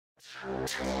Hello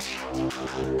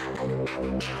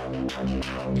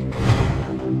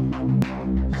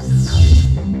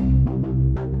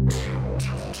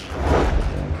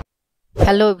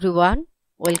everyone,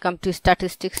 welcome to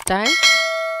statistics time.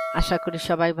 আশা করি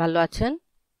সবাই ভালো আছেন।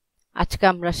 আজকে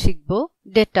আমরা শিখব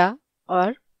data or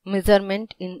measurement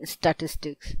in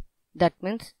statistics. That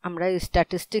means আমরা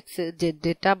স্ট্যাটিস্টিক্সে যে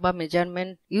ডেটা বা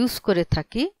মেজারমেন্ট ইউজ করে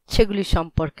থাকি সেগুলি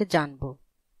সম্পর্কে জানব।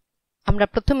 আমরা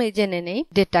প্রথমেই জেনে নেই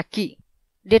ডেটা কি।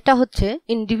 ডেটা হচ্ছে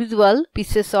individual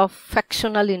pieces of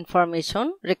factional information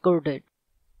recorded.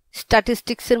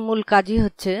 স্ট্যাটিস্টিক্সের মূল কাজই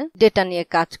হচ্ছে ডেটা নিয়ে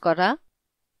কাজ করা।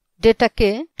 ডেটাকে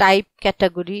টাইপ,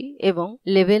 ক্যাটাগরি এবং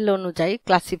লেভেল অনুযায়ী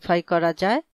ক্লাসিফাই করা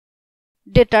যায়।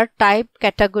 ডেটার টাইপ,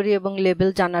 ক্যাটাগরি এবং লেভেল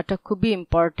জানাটা খুবই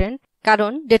ইম্পর্টেন্ট,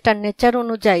 কারণ ডেটার নেচার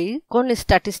অনুযায়ী কোন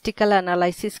স্ট্যাটিস্টিক্যাল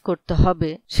অ্যানালাইসিস করতে হবে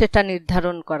সেটা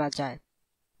নির্ধারণ করা যায়।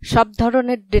 সব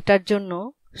ধরনের ডেটার জন্য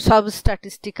সব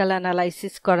স্ট্যাটিস্টিক্যাল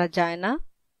অ্যানালাইসিস করা যায় না।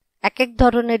 এক এক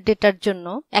ধরনের ডেটার জন্য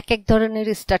এক এক ধরনের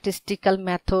স্ট্যাটিস্টিক্যাল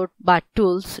মেথড বা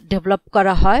টুলস ডেভেলপ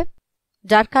করা হয়,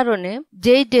 যার কারণে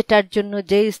যেই ডেটার জন্য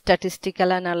যেই স্ট্যাটিস্টিক্যাল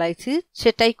অ্যানালাইসিস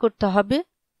সেটাই করতে হবে।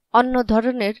 অন্য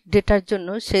ধরনের ডেটার জন্য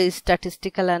সেই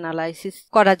স্ট্যাটিস্টিক্যাল অ্যানালাইসিস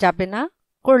করা যাবে না,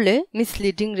 করলে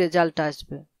মিসলিডিং রেজাল্ট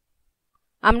আসবে।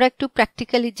 আমরা একটু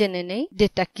প্র্যাকটিক্যালি জেনে নেই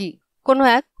ডেটা কি। কোনো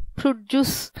এক ফ্রুট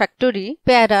জুস ফ্যাক্টরি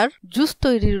পেয়ারার জুস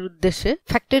তৈরির উদ্দেশ্যে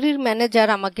ফ্যাক্টরির ম্যানেজার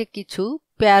আমাকে কিছু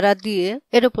পেয়ারা দিয়ে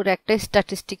এর উপর একটা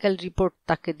স্ট্যাটিস্টিক্যাল রিপোর্ট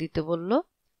তাকে দিতে বলল।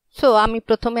 সো আমি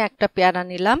প্রথমে একটা পেয়ারা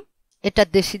নিলাম। এটা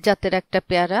দেশি জাতের একটা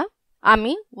পেয়ারা।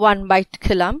 আমি 1 বাইট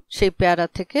খেলাম সেই পেয়ারা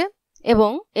থেকে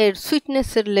এবং এর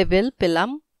সুইটনেসের লেভেল পেলাম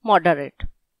মডারেট।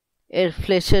 এর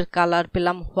ফ্লেশের কালার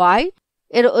পেলাম হোয়াইট।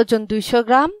 এর ওজন 200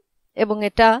 গ্রাম এবং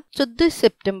এটা 14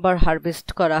 সেপ্টেম্বর হারভেস্ট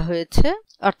করা হয়েছে,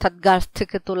 অর্থাৎ গাছ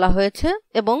থেকে তোলা হয়েছে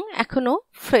এবং এখনো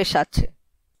ফ্রেশ আছে।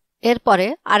 এরপরে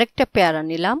আরেকটা পেয়ারা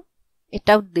নিলাম,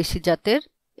 এটাও দেশি জাতের।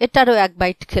 এটারও 1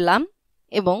 বাইট খেলাম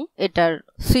এবং এটার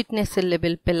সুইটনেসের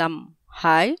লেভেল পেলাম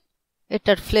হাই।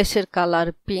 এটার ফ্লেশের কালার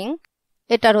পিঙ্ক।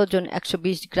 এটার ওজন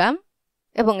 120 গ্রাম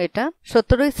এবং এটা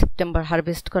 17 সেপ্টেম্বর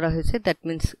হারভেস্ট করা হয়েছে। দ্যাট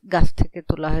মিন্স গাছ থেকে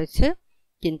তোলা হয়েছে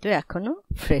কিন্তু এখনো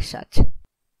ফ্রেশ আছে।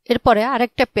 এরপরে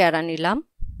আরেকটা পেয়ারা নিলাম,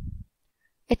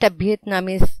 এটা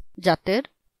ভিয়েতনামিজ জাতের।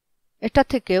 এটা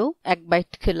থেকেও 1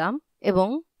 বাইট খেলাম এবং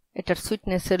এটার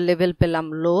সুইটনেসের লেভেল পেলাম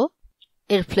লো।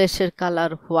 এর ফ্লেশের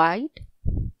কালার হোয়াইট।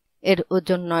 এর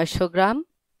ওজন 900 গ্রাম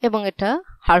এবং এটা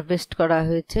হারভেস্ট করা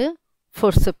হয়েছে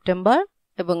 4 সেপ্টেম্বর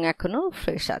এবং এখনো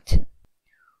ফ্রেশ আছে।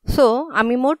 সো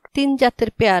আমি মোট 3 জাতের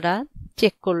পেয়ারা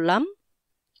চেক করলাম।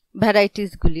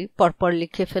 ভ্যারাইটিসগুলি পরপর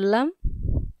লিখে ফেললাম।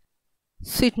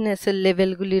 সুইটনেসের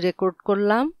লেভেলগুলি রেকর্ড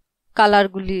করলাম।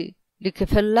 কালারগুলি লিখে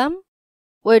ফেললাম।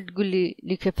 ওয়েটগুলি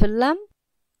লিখে ফেললাম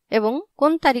এবং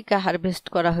কোন তারিখে হারভেস্ট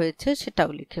করা হয়েছে সেটাও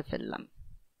লিখে ফেললাম।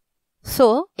 সো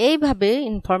এইভাবে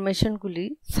ইনফরমেশনগুলি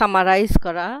সামারাইজ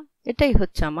করা, এটাই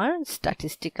হচ্ছে আমার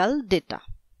স্ট্যাটিস্টিক্যাল ডেটা।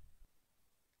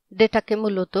 ডেটাকে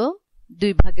মূলত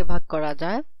 2 ভাগে ভাগ করা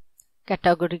যায়: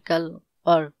 categorical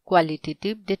or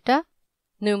qualitative data,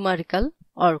 numerical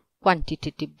or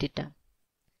quantitative data.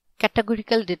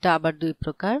 Categorical data আবার 2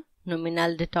 প্রকার: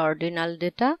 nominal data, ordinal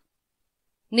data.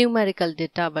 Numerical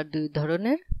data আবার 2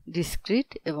 ধরনের: ডিসক্রিট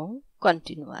এবং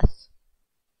কন্টিনিউয়াস।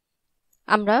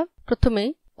 আমরা প্রথমেই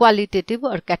কোয়ালিটেটিভ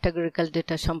অর ক্যাটাগরিক্যাল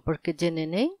ডেটা সম্পর্কে জেনে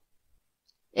নেই।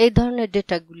 এই ধরনের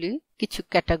ডেটাগুলি কিছু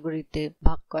ক্যাটাগরিতে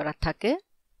ভাগ করা থাকে।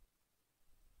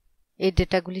 এই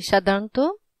ডেটাগুলি সাধারণত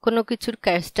কোনো কিছুর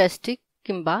ক্যারেক্টারিস্টিক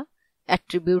কিংবা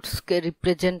অ্যাট্রিবিউটসকে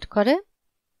রিপ্রেজেন্ট করে।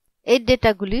 এই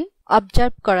ডেটাগুলি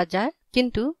অবজার্ভ করা যায়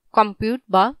কিন্তু কম্পিউট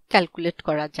বা ক্যালকুলেট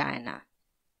করা যায় না।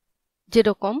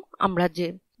 যেরকম আমরা যে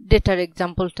ডেটার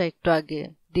এক্সাম্পলটা একটু আগে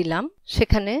দিলাম,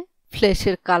 সেখানে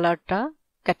ফ্লেশের কালারটা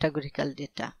ক্যাটাগরিক্যাল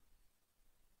ডেটা।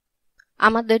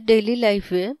 আমাদের ডেইলি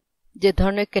লাইফে যে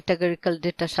ধরনের ক্যাটাগরিক্যাল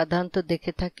ডেটা সাধারণত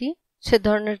দেখে থাকি সে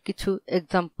ধরনের কিছু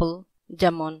এক্সাম্পল,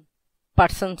 যেমন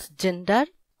persons gender,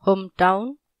 home town,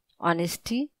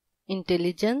 honesty,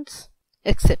 intelligence,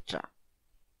 etcetera.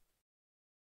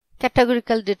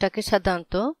 Categorical ডেটাকে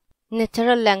সাধারণত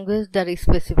ন্যাচারাল ল্যাঙ্গুয়েজ দ্বারা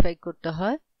স্পেসিফাই করতে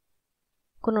হয়,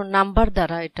 কোনো নাম্বার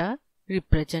দ্বারা এটা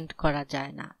রিপ্রেজেন্ট করা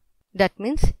যায় না। দ্যাট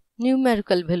মিন্স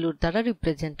নিউমেরিক্যাল ভ্যালুর দ্বারা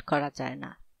রিপ্রেজেন্ট করা যায় না।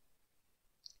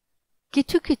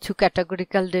 কিছু কিছু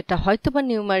ক্যাটাগরিক্যাল ডেটা হয়তোবা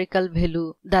নিউমেরিক্যাল ভ্যালু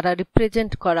দ্বারা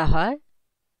রিপ্রেজেন্ট করা হয়,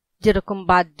 যেরকম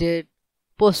বার্থডেট,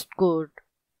 পোস্টকোড,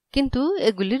 কিন্তু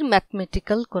এগুলির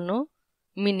ম্যাথমেটিক্যাল কোনো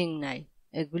মিনিং নাই,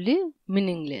 এগুলি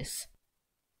মিনিংলেস।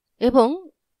 এবং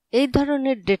এই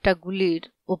ধরনের ডেটাগুলির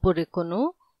উপরে কোনো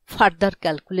ফার্দার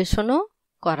ক্যালকুলেশনও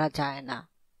করা যায় না।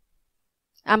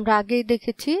 আমরা আগেই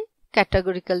দেখেছি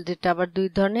ক্যাটাগরিক্যাল ডেটা আবার 2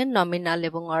 ধরনের: নমিনাল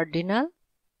এবং অর্ডিনাল।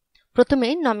 প্রথমে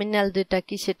নমিনাল ডেটা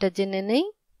কি সেটা জেনে নেই।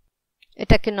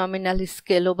 এটাকে নমিনাল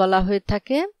স্কেলও বলা হয়ে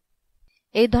থাকে।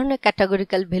 এই ধরনের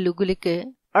ক্যাটাগরিক্যাল ভ্যালুগুলিকে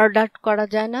অর্ডার করা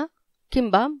যায় না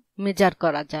কিংবা মেজার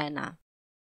করা যায় না।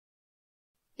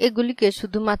 এগুলিকে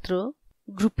শুধুমাত্র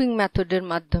গ্রুপিং মেথডের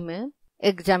মাধ্যমে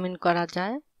এক্সামিন করা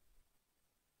যায়।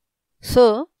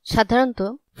 সাধারণত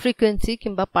ফ্রিকোয়েন্সি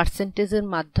কিংবা পার্সেন্টেজের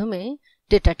মাধ্যমে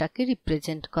ডেটাটাকে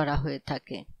রিপ্রেজেন্ট করা হয়ে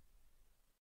থাকে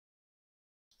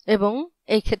এবং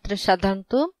এই ক্ষেত্রে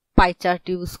সাধারণত পাই চার্ট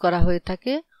ইউজ করা হয়ে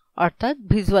থাকে, অর্থাৎ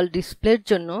ভিজুয়াল ডিসপ্লের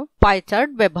জন্য পাই চার্ট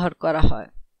ব্যবহার করা হয়।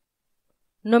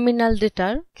 নমিনাল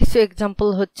ডেটার কিছু এক্সাম্পল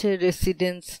হচ্ছে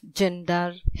residence, gender,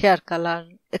 hair colour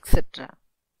etcetera.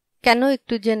 কেন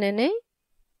একটু জেনে নেই।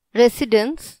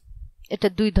 রেসিডেন্স এটা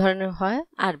দুই ধরনের হয়,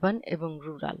 আরবান এবং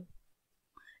রুরাল।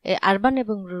 এই আরবান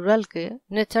এবং রুরালকে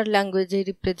নেচার ল্যাঙ্গুয়েজে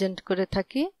রিপ্রেজেন্ট করে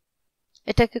থাকি।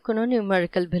 এটাকে কোনো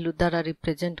নিউমেরিক্যাল ভ্যালু দ্বারা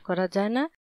রিপ্রেজেন্ট করা যায় না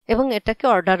এবং এটাকে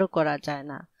অর্ডারও করা যায়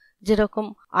না, যেরকম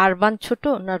আরবান ছোট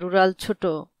না রুরাল ছোট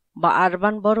বা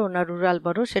আরবান বড় না রুরাল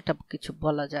বড় সেটা কিছু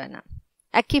বলা যায় না।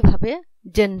 একইভাবে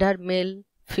জেন্ডার, মেল,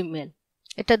 ফিমেল,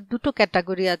 এটা দুটো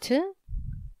ক্যাটাগরি আছে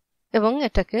এবং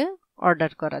এটাকে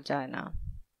অর্ডার করা যায় না।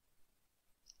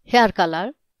 Hair colour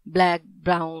black,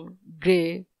 brown, grey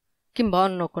কিংবা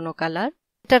অন্য কোনো কালার,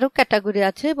 এটারও ক্যাটাগরি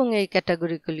আছে এবং এই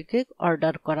ক্যাটাগরিগুলিকে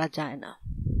অর্ডার করা যায় না।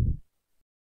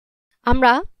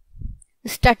 আমরা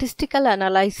স্ট্যাটিস্টিক্যাল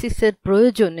অ্যানালাইসিসের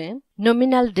প্রয়োজনে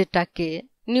নমিনাল ডেটাকে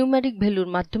নিউমেরিক ভ্যালুর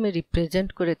মাধ্যমে রিপ্রেজেন্ট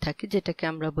করে থাকি, যেটাকে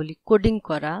আমরা বলি কোডিং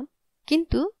করা,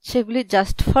 কিন্তু সেগুলি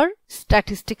জাস্ট ফর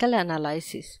স্ট্যাটিস্টিক্যাল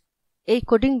অ্যানালাইসিস। এই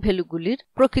কোডিং ভ্যালুগুলির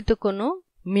প্রকৃত কোনো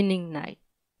মিনিং নাই।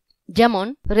 যেমন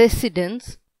রেসিডেন্স,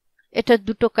 এটার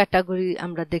দুটো ক্যাটাগরি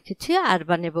আমরা দেখেছি,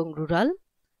 আরবান এবং রুরাল।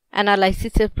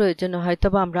 অ্যানালাইসিসের প্রয়োজনে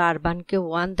হয়তোবা আমরা আরবানকে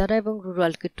 1 দ্বারা এবং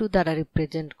রুরালকে 2 দ্বারা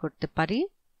রিপ্রেজেন্ট করতে পারি,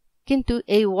 কিন্তু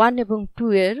এই 1 এবং 2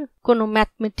 এর কোনো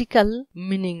ম্যাথমেটিক্যাল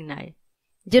মিনিং নাই।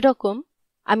 যেরকম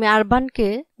আমি আরবানকে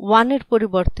 1 এর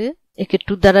পরিবর্তে একে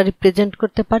 2 দ্বারা রিপ্রেজেন্ট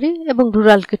করতে পারি এবং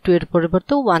রুরালকে 2 এর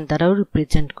পরিবর্তে 1 দ্বারাও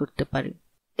রিপ্রেজেন্ট করতে পারি।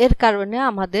 এর কারণে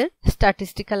আমাদের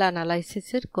স্ট্যাটিস্টিক্যাল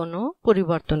অ্যানালাইসিসের কোনো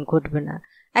পরিবর্তন ঘটবে না।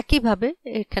 একইভাবে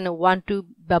এখানে 1, 2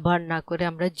 ব্যবহার না করে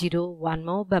আমরা 0,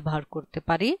 1ও ব্যবহার করতে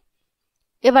পারি।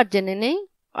 এবার জেনে নেই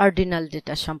অর্ডিনাল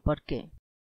ডেটা সম্পর্কে।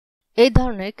 এই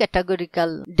ধরনের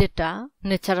categorical data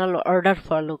natural order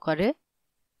follow করে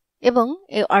এবং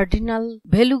এই অর্ডিনাল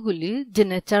ভ্যালুগুলি যে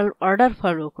ন্যাচারাল অর্ডার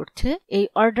ফলো করছে, এই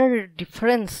অর্ডারের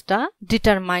ডিফারেন্সটা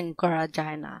ডিটারমাইন করা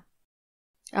যায় না।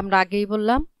 আমরা আগেই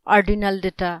বললাম ordinal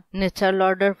data natural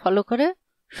order follow করে,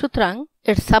 সুতরাং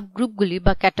এর সাবগ্রুপগুলি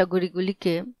বা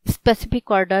ক্যাটাগরিগুলিকে স্পেসিফিক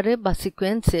অর্ডারে বা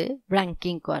সিকোয়েন্সে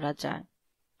র্যাঙ্কিং করা যায়,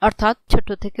 অর্থাৎ ছোট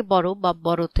থেকে বড় বা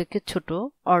বড় থেকে ছোট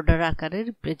অর্ডার আকারে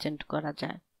রিপ্রেজেন্ট করা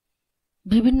যায়।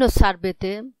 বিভিন্ন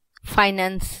সার্ভেতে,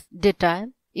 ফাইন্যান্স ডেটায়,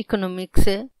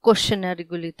 ইকোনমিক্সে,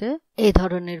 কোশ্চেনারিগুলিতে এই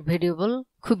ধরনের ভেরিয়েবল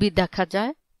খুবই দেখা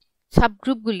যায়।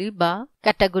 সাবগ্রুপগুলি বা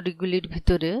ক্যাটাগরিগুলির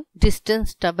ভিতরে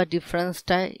ডিস্টেন্সটা বা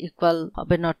ডিফারেন্সটা ইকুয়াল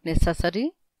হবে নট নেসেসারি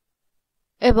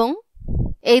এবং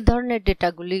এই ধরনের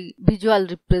ডেটাগুলি ভিজুয়াল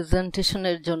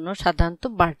রিপ্রেজেন্টেশনের জন্য সাধারণত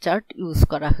বার চার্ট ইউজ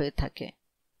করা হয়ে থাকে।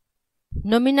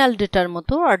 নমিনাল ডেটার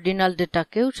মতো অর্ডিনাল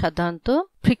ডেটাকেও সাধারণত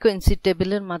ফ্রিকোয়েন্সি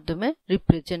টেবিলের মাধ্যমে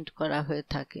রিপ্রেজেন্ট করা হয়ে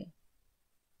থাকে।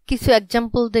 কিছু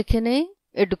এক্সাম্পল দেখে নেই।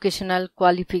 Educational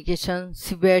qualification,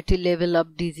 severity level of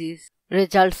disease,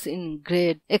 results in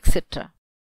grade etcetera.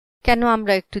 কেন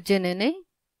আমরা একটু জেনে নেই।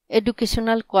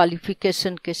 এডুকেশনাল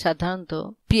কোয়ালিফিকেশনকে সাধারণত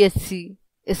পিএসসি,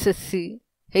 এসএসসি,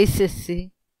 এইচএসসি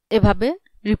এভাবে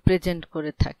রিপ্রেজেন্ট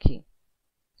করে থাকি।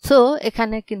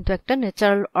 এখানে কিন্তু একটা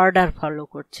ন্যাচারাল অর্ডার ফলো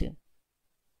করছে।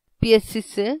 পিএসসি,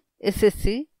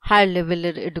 এসএসসি হায়ার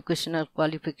লেভেলের এডুকেশনাল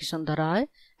কোয়ালিফিকেশন ধরা হয়,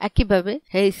 একইভাবে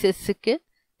এইচএসসি কে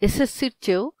এসএসসির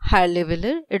চেয়েও হায়ার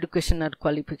লেভেলের এডুকেশনাল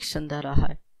কোয়ালিফিকেশন ধরা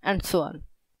হয়, and so on.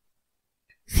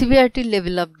 Severity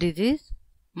level of disease,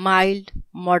 mild,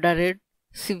 moderate,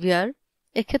 severe,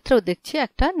 এক্ষেত্রেও দেখছি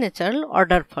একটা ন্যাচারাল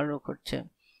অর্ডার ফলো করছে।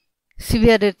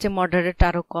 সিভিয়ারের চেয়ে মডারেট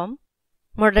আরও কম,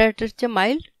 মডারেটের চেয়ে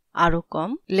মাইল্ড আরও কম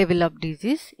লেভেল অফ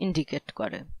ডিজিজ ইন্ডিকেট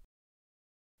করে।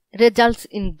 Results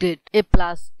in grade, A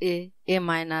plus, A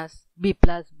minus, B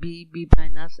plus, B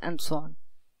minus and so on.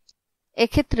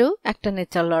 এক্ষেত্রেও একটা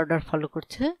ন্যাচারাল অর্ডার ফলো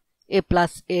করছে। এ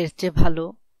প্লাস এর চেয়ে ভালো,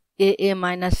 এ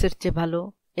মাইনাসের চেয়ে ভালো,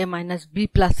 এ মাইনাস বি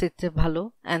প্লাসের চেয়ে ভালো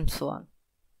and so on.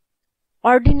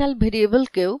 Ordinal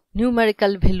ভেরিয়েবলকেও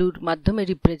numerical ভ্যালুর মাধ্যমে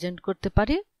রিপ্রেজেন্ট করতে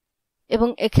পারি এবং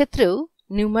এক্ষেত্রেও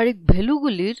নিউমেরিক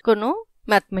ভ্যালুগুলির কোনো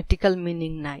ম্যাথমেটিক্যাল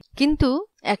মিনিং নাই, কিন্তু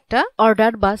একটা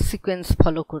অর্ডার বা সিকোয়েন্স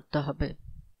ফলো করতে হবে।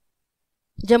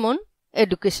 যেমন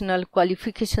এডুকেশনাল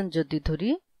কোয়ালিফিকেশন যদি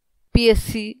ধরি,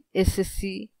 PSC,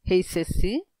 SSC,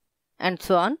 HSC and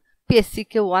so on, PSC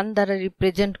কে 1 দ্বারা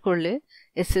রিপ্রেজেন্ট করলে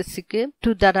এসএসসি কে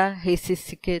 2 দ্বারা,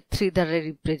 এইচএসসি কে 3 দ্বারা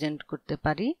রিপ্রেজেন্ট করতে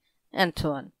পারি এন্ড সো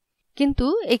অন। কিন্তু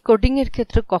এই কোডিং এর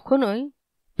ক্ষেত্রে কখনোই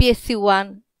পিএসসি 1,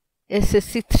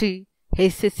 এসএসসি 3,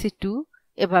 এইচএসসি 2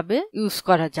 এভাবে ইউজ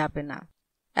করা যাবে না।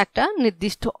 একটা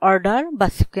নির্দিষ্ট অর্ডার বা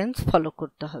সিকোয়েন্স ফলো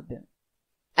করতে হবে।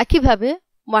 একইভাবে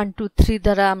 1, 2, 3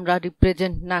 দ্বারা আমরা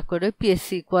রিপ্রেজেন্ট না করে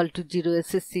PSC equal to 0,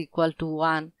 SSC equal to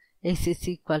 1,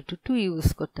 HSC equal to 2 use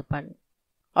করতে পারি।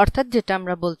 অর্থাৎ যেটা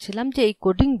আমরা বলছিলাম যে এই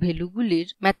কোডিং ভ্যালুগুলির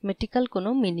ম্যাথমেটিক্যাল কোনো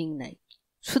মিনিং নাই,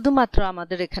 শুধুমাত্র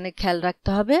আমাদের এখানে খেয়াল রাখতে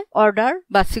হবে অর্ডার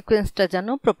বা সিকোয়েন্সটা যেন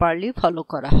প্রপারলি ফলো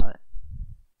করা হয়।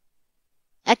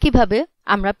 একইভাবে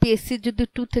আমরা পিএসসি যদি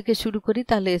 2 থেকে শুরু করি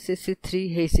তাহলে এসএসসি 3,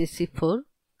 এইচএসসি 4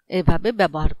 এভাবে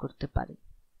ব্যবহার করতে পারি।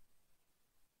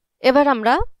 এবার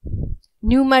আমরা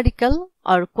নিউমেরিক্যাল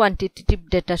আর কোয়ান্টিটেটিভ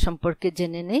ডেটা সম্পর্কে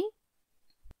জেনে নেই।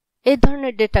 এই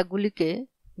ধরনের ডেটাগুলিকে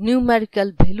নিউমেরিক্যাল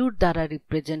ভ্যালুর দ্বারা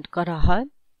রিপ্রেজেন্ট করা হয়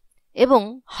এবং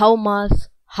how much,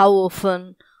 how often,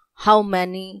 how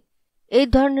many এই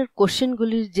ধরনের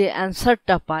কোশ্চেনগুলির যে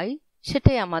অ্যান্সারটা পাই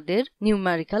সেটাই আমাদের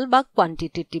নিউমেরিক্যাল বা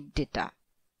কোয়ান্টিটেটিভ ডেটা।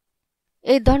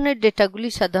 এই ধরনের ডেটাগুলি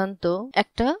সাধারণত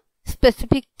একটা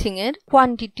স্পেসিফিক থিংয়ের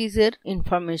কোয়ান্টিটিজের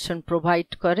ইনফরমেশন প্রোভাইড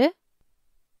করে।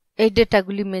 এই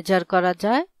ডেটাগুলি মেজার করা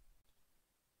যায়,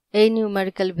 এই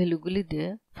নিউমেরিক্যাল ভ্যালুগুলি দিয়ে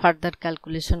ফার্দার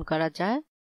ক্যালকুলেশন করা যায়।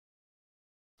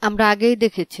 আমরা আগেই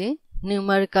দেখেছি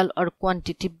নিউমেরিক্যাল আর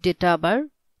কোয়ান্টিটিভ ডেটা আবার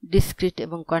ডিসক্রিট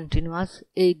এবং কন্টিনিউয়াস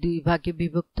এই দুই ভাগে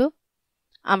বিভক্ত।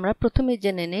 আমরা প্রথমে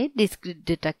জেনে নেই ডিসক্রিট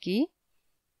ডেটা কি।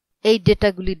 এই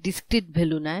ডেটাগুলি ডিসক্রিট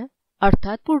ভ্যালু নেয়,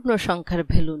 অর্থাৎ পূর্ণ সংখ্যার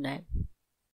ভ্যালু নেয়।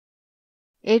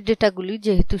 এই ডেটাগুলি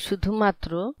যেহেতু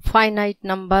শুধুমাত্র finite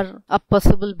number of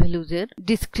possible ভ্যালুজের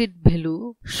discrete value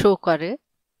show করে,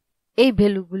 এই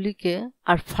ভ্যালুগুলিকে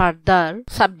আর ফার্দার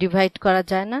সাবডিভাইড করা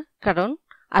যায় না, কারণ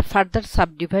আর ফার্দার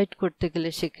সাবডিভাইড করতে গেলে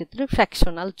সেক্ষেত্রে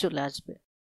ফ্র্যাকশনাল চলে আসবে।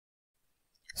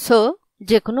 সো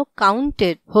যে কোনো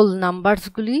কাউন্টেড হোল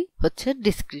নাম্বারসগুলি হচ্ছে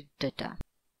ডিসক্রিট ডেটা।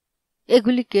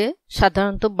 এগুলিকে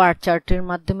সাধারণত বার চার্টের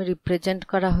মাধ্যমে রিপ্রেজেন্ট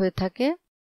করা হয়ে থাকে।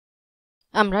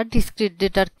 আমরা ডিসক্রিট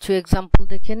ডেটার কিছু এক্সাম্পল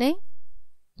দেখে নেই।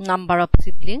 নাম্বার অফ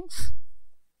সিবলিংস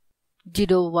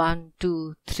 0, 1, 2,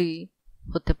 3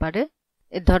 হতে পারে।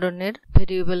 এ ধরনের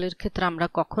ভেরিয়েবলের ক্ষেত্রে আমরা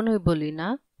কখনোই বলি না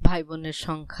ভাই বোনের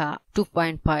সংখ্যা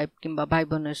 2.5 কিংবা ভাই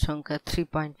বোনের সংখ্যা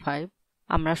 3.5।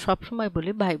 আমরা সবসময়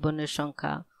বলি ভাই বোনের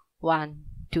সংখ্যা 1,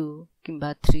 2 কিংবা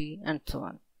 3 and so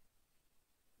on.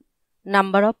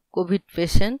 Number of COVID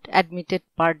patients admitted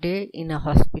per day in a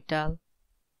hospital.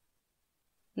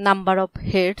 Number of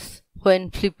heads when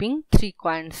flipping 3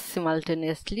 coins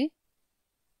simultaneously.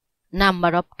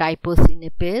 Number of typos in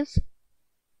a page.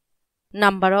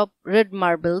 Number of red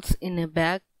marbles in a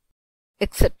bag,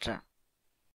 etc.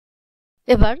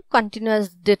 এবার continuous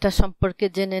data সম্পর্কে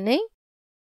জেনে নেই।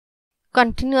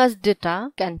 Continuous data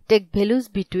can take values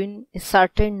between a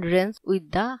certain range with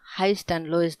the highest and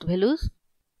lowest values.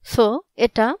 So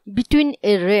এটা between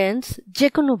a range যে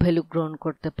কোনো value গ্রহণ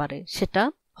করতে পারে। সেটা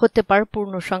হতে পারে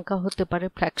পূর্ণ সংখ্যা, হতে পারে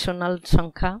ফ্র্যাকশনাল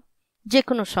সংখ্যা, যে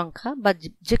কোনো সংখ্যা বা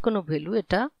যে কোনো ভ্যালু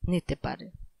এটা নিতে পারে।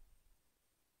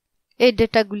 এই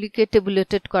ডেটাগুলিকে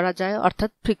টেবুলেটেড করা যায়,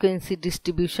 অর্থাৎ ফ্রিকোয়েন্সি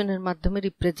ডিস্ট্রিবিউশনের মাধ্যমে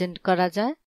রিপ্রেজেন্ট করা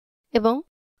যায় এবং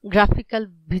গ্রাফিক্যাল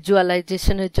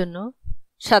ভিজুয়ালাইজেশনের জন্য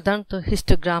সাধারণত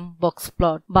হিস্টোগ্রাম, বক্স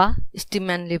প্লট বা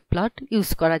স্টিম্যানলি প্লট ইউজ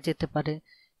করা যেতে পারে।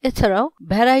 এছাড়াও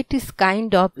varieties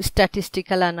kind of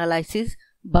statistical analysis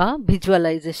বা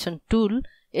ভিজুয়ালাইজেশন টুল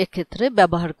এক্ষেত্রে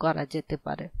ব্যবহার করা যেতে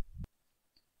পারে।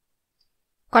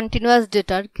 কন্টিনিউয়াস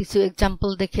ডেটার কিছু এক্সাম্পল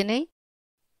দেখে নেই।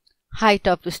 Height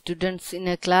of students in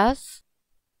a class,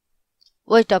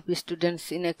 weight of students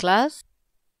in a class,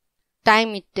 time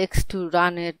it takes to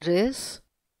run a race,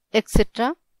 etc.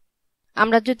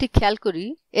 আমরা যদি খেয়াল করি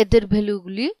এদের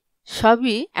ভ্যালুগুলি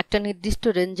সবই একটা নির্দিষ্ট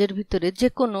রেঞ্জের ভিতরে যে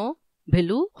কোনো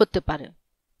ভ্যালু হতে পারে।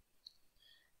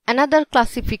 Another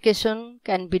classification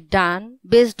can be done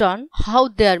based on how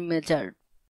they are measured,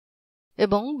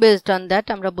 এবং based on that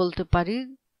আমরা বলতে পারি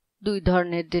দুই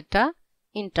ধরনের ডেটা,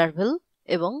 ইন্টারভ্যাল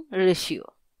এবং রেশিও।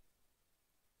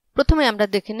 প্রথমে আমরা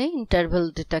দেখে নেই ইন্টারভ্যাল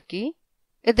ডেটা কি।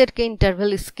 এদেরকে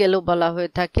ইন্টারভ্যাল স্কেলও বলা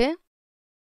হয়ে থাকে।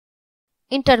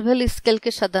 ইন্টারভ্যাল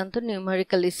স্কেলকে সাধারণত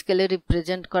নিউমেরিক্যাল স্কেলে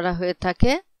রিপ্রেজেন্ট করা হয়ে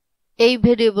থাকে। এই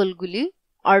ভেরিয়েবলগুলি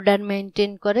অর্ডার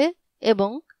মেইনটেইন করে এবং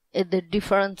এদের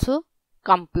ডিফারেন্সও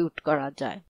কম্পিউট করা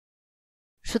যায়।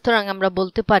 সুতরাং আমরা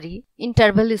বলতে পারি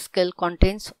interval scale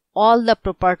contains all the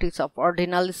properties of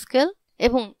ordinal scale,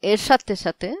 এবং এর সাথে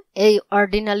সাথে এই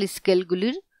অর্ডিনাল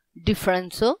স্কেলগুলির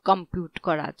ডিফারেন্সও কম্পিউট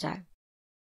করা যায়।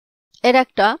 এর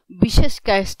একটা বিশেষ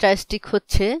ক্যারেক্টারিস্টিক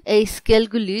হচ্ছে এই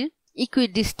স্কেলগুলির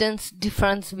ইকুইডিস্টেন্স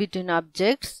ডিফারেন্স বিটুইন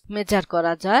অবজেক্টস মেজার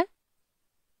করা যায়।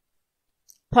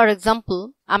 ফর এক্সাম্পল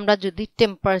আমরা যদি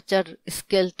টেম্পারেচার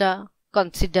স্কেলটা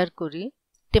কনসিডার করি,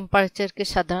 টেম্পারেচারকে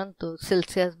সাধারণত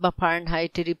সেলসিয়াস বা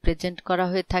ফারেনহাইটে রিপ্রেজেন্ট করা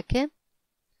হয়ে থাকে।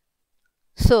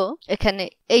 সো এখানে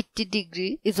 80 degree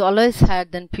is always higher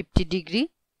than 50 degree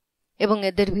এবং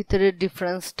এদের ভিতরের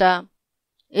ডিফারেন্সটা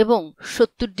এবং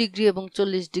 70 ডিগ্রি এবং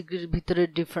 40 ডিগ্রির ভিতরের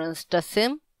ডিফারেন্সটা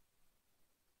সেম।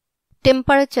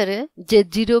 টেম্পারেচারে যে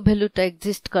জিরো ভ্যালুটা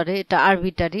এক্সিস্ট করে এটা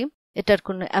আরবিটারি, এটার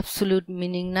কোনো অ্যাবসোলিউট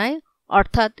মিনিং নাই,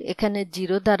 অর্থাৎ এখানে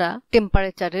জিরো দ্বারা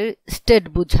টেম্পারেচারের স্টেট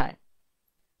বোঝায়।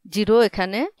 জিরো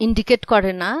এখানে ইন্ডিকেট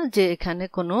করে না যে এখানে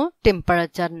কোনো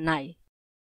টেম্পারেচার নাই।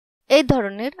 এই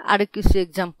ধরনের আরো কিছু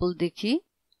এক্সাম্পল দেখি।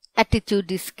 Attitude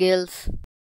scales,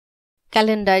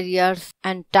 calendar years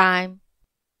and time,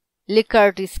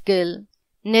 লিকার্ট scale,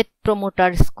 net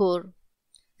promoter score,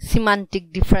 semantic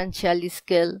differential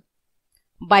scale,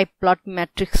 biplot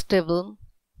matrix table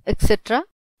etcetera,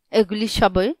 এগুলি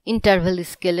সবই ইন্টারভ্যাল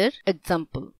স্কেলের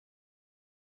এক্সাম্পল।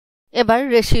 এবার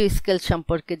রেশিও স্কেল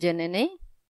সম্পর্কে জেনে নেই।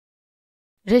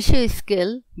 Ratio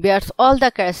scale bears all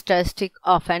the characteristics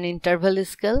of an interval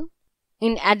scale.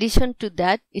 In addition to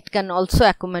that, it can also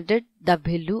accommodate the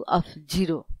value of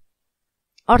 0.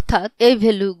 অর্থাৎ এই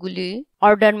ভ্যালুগুলি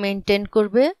order maintain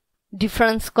করবে,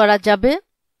 ডিফারেন্স করা যাবে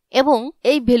এবং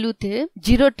এই ভ্যালুতে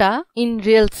জিরোটা ইন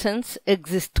রিয়েল সেন্স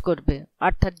এক্সিস্ট করবে,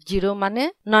 অর্থাৎ জিরো মানে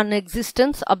non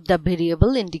existence of the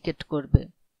variable indicate করবে।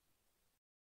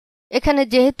 এখানে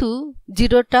যেহেতু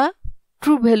জিরোটা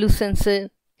ট্রু ভ্যালু সেন্সে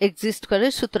এক্সিস্ট করে,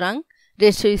 সুতরাং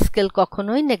রেশিও স্কেল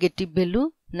কখনোই নেগেটিভ ভ্যালু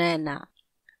নেয় না।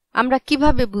 আমরা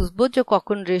কিভাবে বুঝবো যে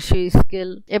কখন রেশিও স্কেল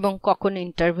এবং কখন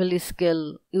ইন্টারভ্যাল স্কেল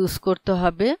ইউজ করতে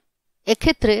হবে?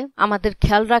 এক্ষেত্রে আমাদের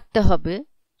খেয়াল রাখতে হবে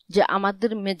যে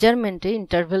আমাদের মেজারমেন্টে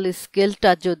ইন্টারভ্যাল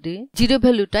স্কেলটা যদি জিরো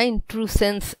ভ্যালুটা ইন ট্রু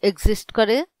সেন্স এক্সিস্ট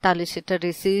করে তাহলে সেটা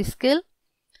রেশিও স্কেল,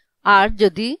 আর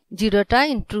যদি জিরোটা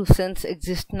ইন ট্রু সেন্স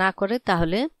এক্সিস্ট না করে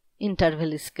তাহলে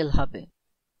ইন্টারভ্যাল স্কেল হবে।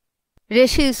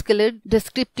 রেশিও স্কেলের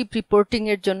ডেসক্রিপটিভ রিপোর্টিং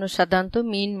এর জন্য সাধারণত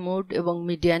মিন, মোড এবং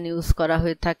মিডিয়ান ইউজ করা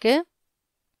হয়ে থাকে।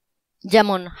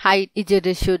 যেমন height is a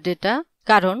ratio data,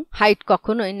 কারণ হাইট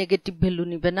কখনোই নেগেটিভ ভ্যালু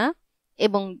নিবে না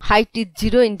এবং হাইট ইজ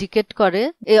জিরো ইন্ডিকেট করে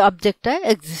এই অবজেক্টটা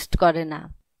এক্সিস্ট করে না।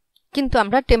 কিন্তু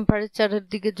আমরা টেম্পারেচারের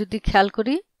দিকে যদি খেয়াল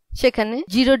করি, সেখানে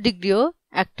 0 ডিগ্রিও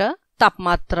একটা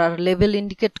তাপমাত্রার লেভেল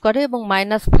ইন্ডিকেট করে এবং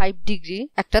 -5 ডিগ্রি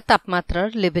একটা তাপমাত্রার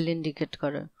লেভেল ইন্ডিকেট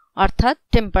করে। অর্থাৎ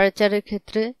টেম্পারেচারের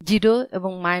ক্ষেত্রে 0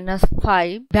 এবং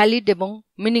 -5 ভ্যালিড এবং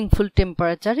মিনিংফুল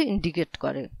টেম্পারেচার ইন্ডিকেট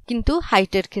করে, কিন্তু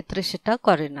হাইটের ক্ষেত্রে সেটা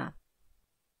করে না।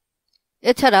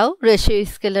 এছাড়াও রেশিও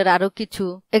স্কেলের আরো কিছু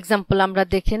এক্সাম্পল আমরা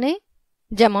দেখে নেই।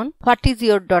 যেমন what is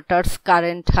your daughters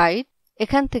current height,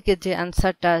 এখান থেকে যে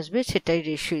অ্যান্সারটা আসবে সেটাই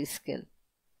ratio scale.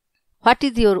 What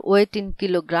is your wait in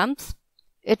kilograms,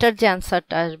 এটার যে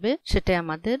অ্যান্সারটা আসবে সেটাই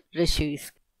আমাদের রেশিও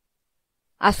স্কেল।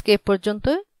 আজকে এ পর্যন্ত।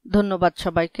 ধন্যবাদ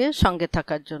সবাইকে সঙ্গে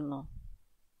থাকার জন্য।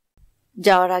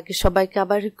 যাওয়ার আগে সবাইকে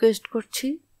আবার রিকোয়েস্ট করছি,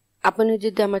 আপনি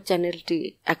যদি আমার চ্যানেলটি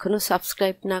এখনো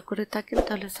সাবস্ক্রাইব না করে থাকেন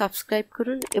তাহলে সাবস্ক্রাইব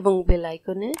করুন এবং বেল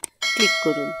আইকনে ক্লিক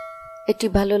করুন। এটি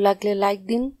ভালো লাগলে লাইক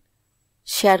দিন,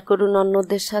 শেয়ার করুন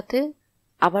অন্যদের সাথে।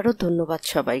 আবারও ধন্যবাদ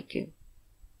সবাইকে।